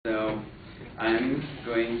I'm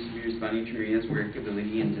going to be responding to Maria's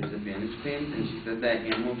workability and disadvantage claims, and she said that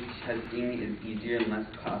animal testing is easier and less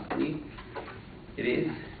costly. It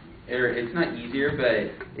is. Or it's not easier,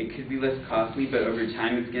 but it could be less costly, but over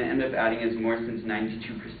time it's going to end up adding as more, since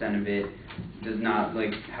 92% of it does not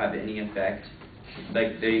have any effect.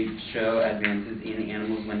 They show advances in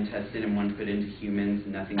animals when tested, and when put into humans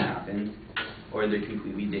nothing happens, or they're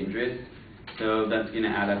completely dangerous. So that's going to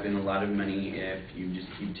add up in a lot of money if you just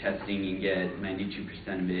keep testing and get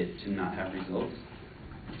 92% of it to not have results.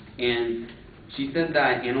 And she said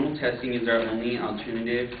that animal testing is our only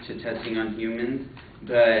alternative to testing on humans,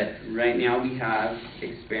 but right now we have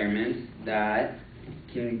experiments that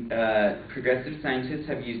can, progressive scientists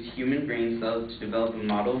have used human brain cells to develop a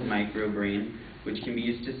model microbrain, which can be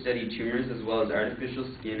used to study tumors as well as artificial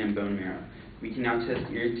skin and bone marrow. We can now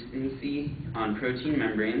test irritancy on protein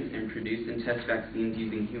membranes and produce and test vaccines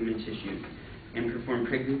using human tissues, and perform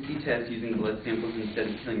pregnancy tests using blood samples instead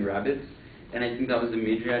of killing rabbits. And I think that was a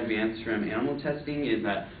major advance from animal testing, is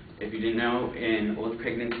that if you didn't know, in old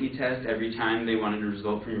pregnancy tests, every time they wanted a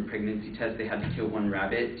result from a pregnancy test, they had to kill one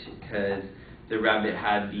rabbit, because the rabbit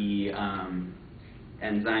had the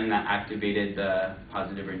enzyme that activated the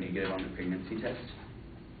positive or negative on the pregnancy test.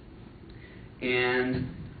 And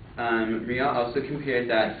Maria also compared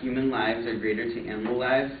that human lives are greater to animal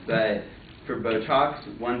lives, but for Botox,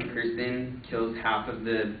 one person kills half of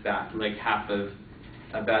the half of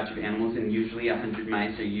a batch of animals, and usually 100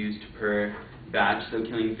 mice are used per batch. So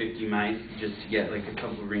killing 50 mice just to get a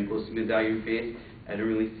couple of wrinkles smoothed out of your face, I don't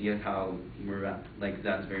really see how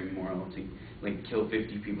that's very moral to kill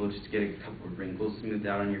 50 people just to get a couple of wrinkles smoothed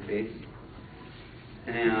out on your face.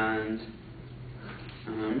 And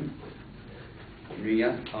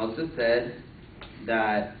Maria also said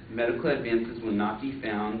that medical advances will not be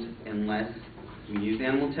found unless we use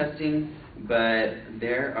animal testing, but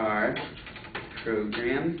there are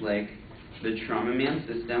programs like the Trauma Man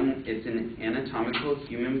system. It's an anatomical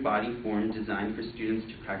human body form designed for students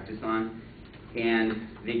to practice on, and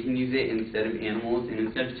they can use it instead of animals. And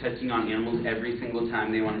instead of testing on animals every single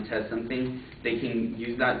time they want to test something, they can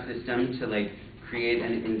use that system to create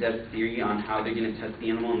an in-depth theory on how they're going to test the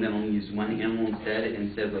animal, and then only use one animal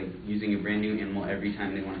instead of using a brand new animal every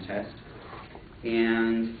time they want to test.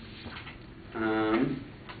 And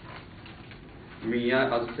Maria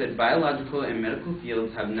also said biological and medical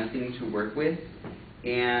fields have nothing to work with,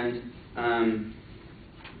 and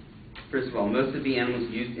first of all, most of the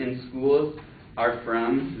animals used in schools are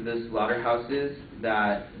from the slaughterhouses.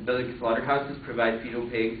 The slaughterhouses provide fetal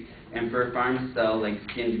pigs, and for farms sell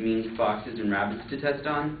skinned mink, foxes, and rabbits to test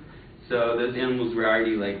on. So those animals were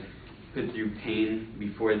already put through pain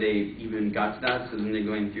before they even got to that. So then they're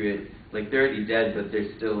going through it they're already dead, but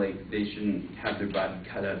they're still they shouldn't have their body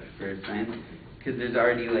cut up for science, because there's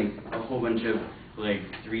already a whole bunch of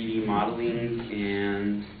 3D modeling,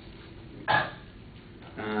 and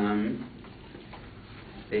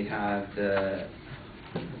they have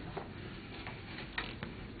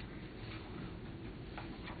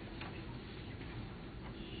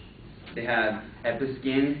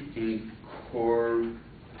Episkin and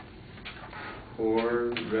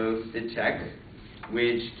Corositech,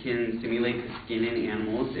 which can simulate the skin in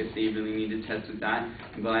animals if they really need to test with that.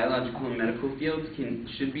 Biological and medical fields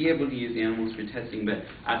should be able to use animals for testing, but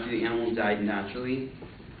after the animal died naturally,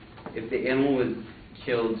 if the animal was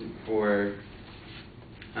killed for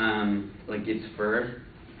its fur,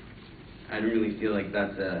 I don't really feel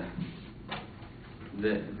that's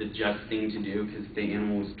the just thing to do, because if the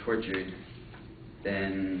animal was tortured,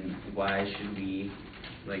 then why should we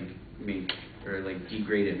make or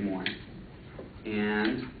degrade it more?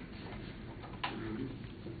 And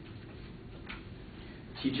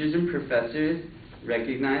teachers and professors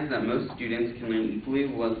recognize that most students can learn equally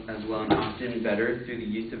as well and often better through the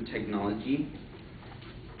use of technology,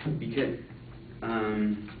 because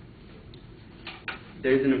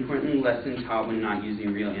there's an important lesson taught when not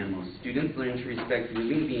using real animals. Students learn to respect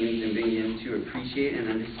living beings and begin to appreciate and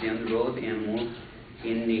understand the role of animals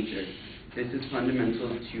in nature. This is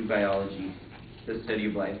fundamental to biology, the study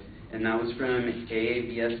of life. And that was from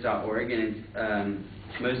aabs.org, and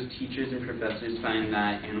most teachers and professors find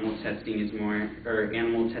that animal testing is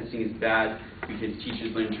bad because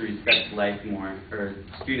teachers learn to respect life more, or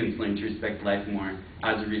students learn to respect life more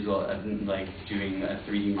as a result of doing a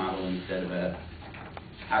 3D model instead of a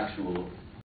actual